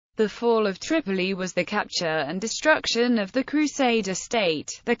The fall of Tripoli was the capture and destruction of the Crusader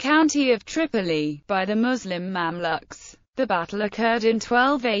state, the county of Tripoli, by the Muslim Mamluks. The battle occurred in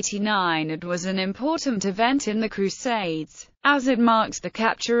 1289 and was an important event in the Crusades, as it marked the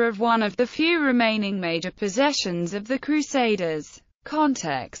capture of one of the few remaining major possessions of the Crusaders.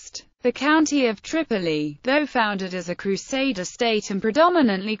 Context: the county of Tripoli, though founded as a Crusader state and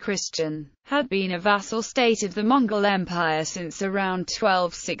predominantly Christian, had been a vassal state of the Mongol Empire since around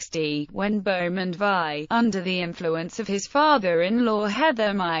 1260, when Bohemond I, under the influence of his father-in-law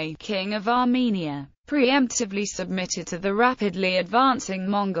Heathermai, king of Armenia, preemptively submitted to the rapidly advancing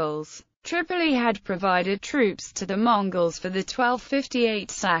Mongols. Tripoli had provided troops to the Mongols for the 1258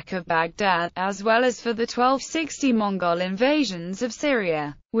 sack of Baghdad, as well as for the 1260 Mongol invasions of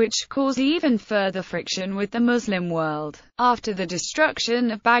Syria, which caused even further friction with the Muslim world. After the destruction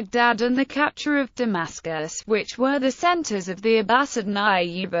of Baghdad and the capture of Damascus, which were the centers of the Abbasid and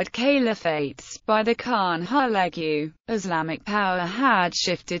Ayyubid caliphates, by the Khan Hulagu, Islamic power had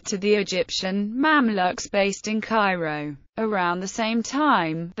shifted to the Egyptian Mamluks based in Cairo. Around the same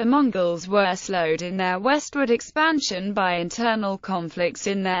time, the Mongols were slowed in their westward expansion by internal conflicts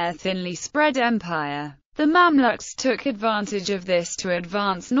in their thinly spread empire. The Mamluks took advantage of this to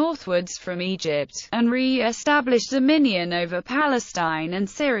advance northwards from Egypt, and re-establish dominion over Palestine and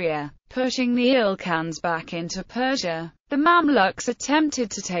Syria, pushing the Ilkhans back into Persia. The Mamluks attempted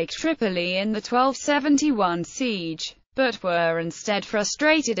to take Tripoli in the 1271 siege, but were instead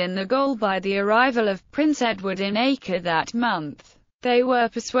frustrated in the goal by the arrival of Prince Edward in Acre that month. They were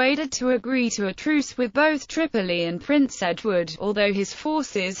persuaded to agree to a truce with both Tripoli and Prince Edward, although his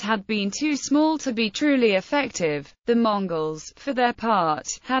forces had been too small to be truly effective. The Mongols, for their part,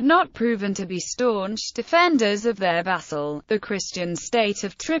 had not proven to be staunch defenders of their vassal, the Christian state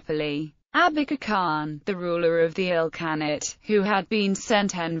of Tripoli. Abika Khan, the ruler of the Ilkhanate, who had been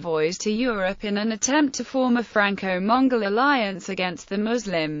sent envoys to Europe in an attempt to form a Franco-Mongol alliance against the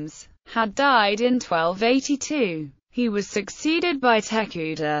Muslims, had died in 1282. He was succeeded by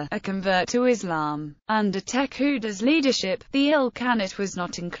Tekuder, a convert to Islam. Under Tekuder's leadership, the Ilkhanate was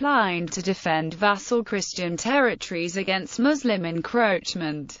not inclined to defend vassal Christian territories against Muslim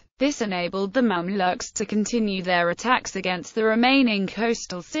encroachment. This enabled the Mamluks to continue their attacks against the remaining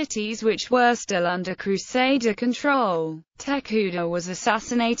coastal cities which were still under Crusader control. Tekuder was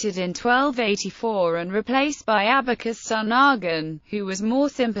assassinated in 1284 and replaced by Abika's son Arghun, who was more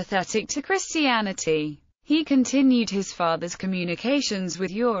sympathetic to Christianity. He continued his father's communications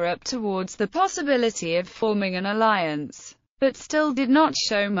with Europe towards the possibility of forming an alliance, but still did not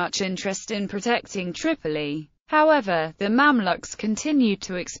show much interest in protecting Tripoli. However, the Mamluks continued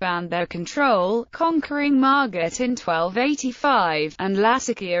to expand their control, conquering Margat in 1285, and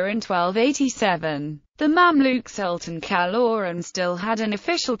Latakia in 1287. The Mamluk Sultan Kaloran still had an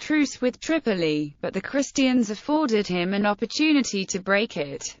official truce with Tripoli, but the Christians afforded him an opportunity to break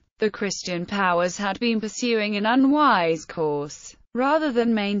it. The Christian powers had been pursuing an unwise course. Rather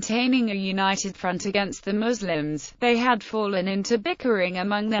than maintaining a united front against the Muslims, they had fallen into bickering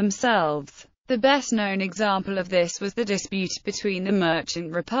among themselves. The best-known example of this was the dispute between the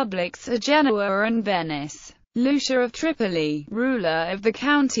merchant republics of Genoa and Venice. Lucia of Tripoli, ruler of the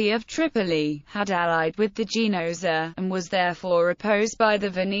county of Tripoli, had allied with the Genoese, and was therefore opposed by the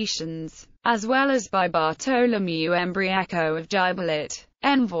Venetians, as well as by Bartolomeo Embriaco of Gibelet.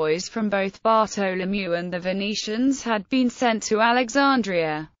 Envoys from both Bartolomeo and the Venetians had been sent to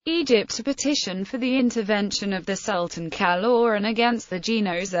Alexandria, Egypt to petition for the intervention of the Sultan Kaloran against the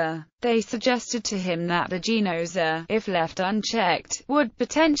Genoese. They suggested to him that the Genoese, if left unchecked, would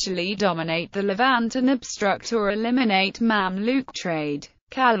potentially dominate the Levant and obstruct or eliminate Mamluk trade.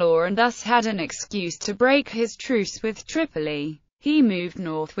 Kaloran thus had an excuse to break his truce with Tripoli. He moved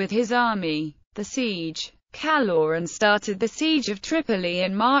north with his army. The siege. Kaloran started the siege of Tripoli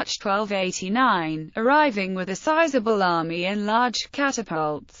in March 1289, arriving with a sizable army and large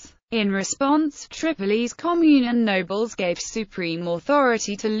catapults. In response, Tripoli's commune and nobles gave supreme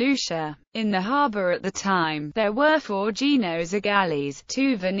authority to Lucia. In the harbour at the time, there were 4 Genoese galleys,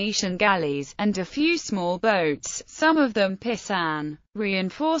 2 Venetian galleys, and a few small boats, some of them Pisan.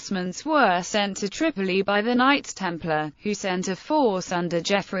 Reinforcements were sent to Tripoli by the Knights Templar, who sent a force under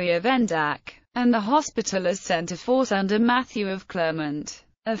Geoffrey of Endac, and the Hospitallers sent a force under Matthew of Clermont.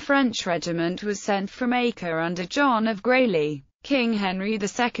 A French regiment was sent from Acre under John of Grailly. King Henry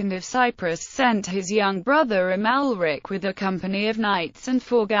II of Cyprus sent his young brother Amalric with a company of knights and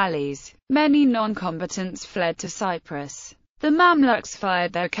 4 galleys. Many non-combatants fled to Cyprus. The Mamluks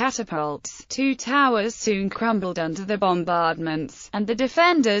fired their catapults. 2 towers soon crumbled under the bombardments, and the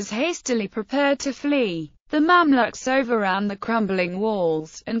defenders hastily prepared to flee. The Mamluks overran the crumbling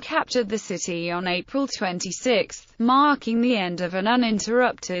walls, and captured the city on April 26, marking the end of an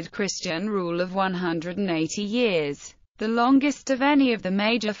uninterrupted Christian rule of 180 years, the longest of any of the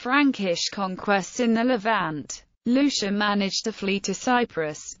major Frankish conquests in the Levant. Lucia managed to flee to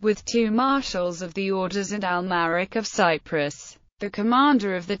Cyprus, with 2 marshals of the orders and Almaric of Cyprus. The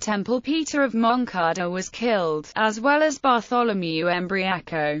commander of the temple, Peter of Moncada, was killed, as well as Bartholomew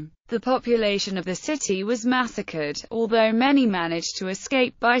Embriaco. The population of the city was massacred, although many managed to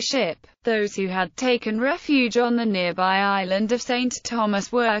escape by ship. Those who had taken refuge on the nearby island of St.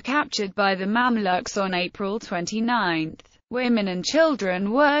 Thomas were captured by the Mamluks on April 29. Women and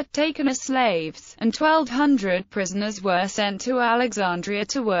children were taken as slaves, and 1,200 prisoners were sent to Alexandria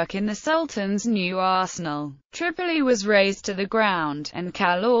to work in the Sultan's new arsenal. Tripoli was razed to the ground, and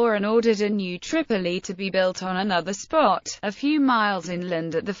Calauran ordered a new Tripoli to be built on another spot, a few miles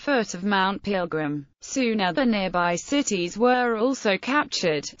inland at the foot of Mount Pilgrim. Soon other nearby cities were also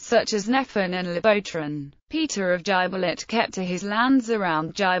captured, such as Nephon and Lebotron. Peter of Gibelet kept to his lands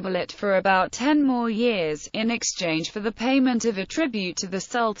around Gibelet for about 10 more years, in exchange for the payment of a tribute to the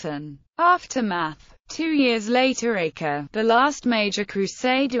Sultan. Aftermath. 2 years later, Acre, the last major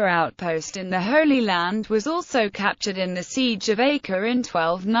Crusader outpost in the Holy Land, was also captured in the Siege of Acre in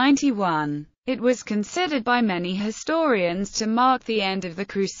 1291. It was considered by many historians to mark the end of the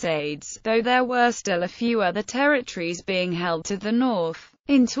Crusades, though there were still a few other territories being held to the north,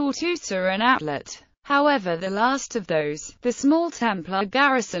 in Tortosa and Atlet. However, the last of those, the small Templar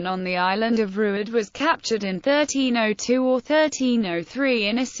garrison on the island of Ruad, was captured in 1302 or 1303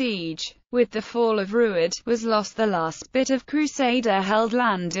 in a siege. With the fall of Ruad, was lost the last bit of Crusader-held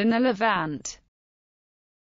land in the Levant.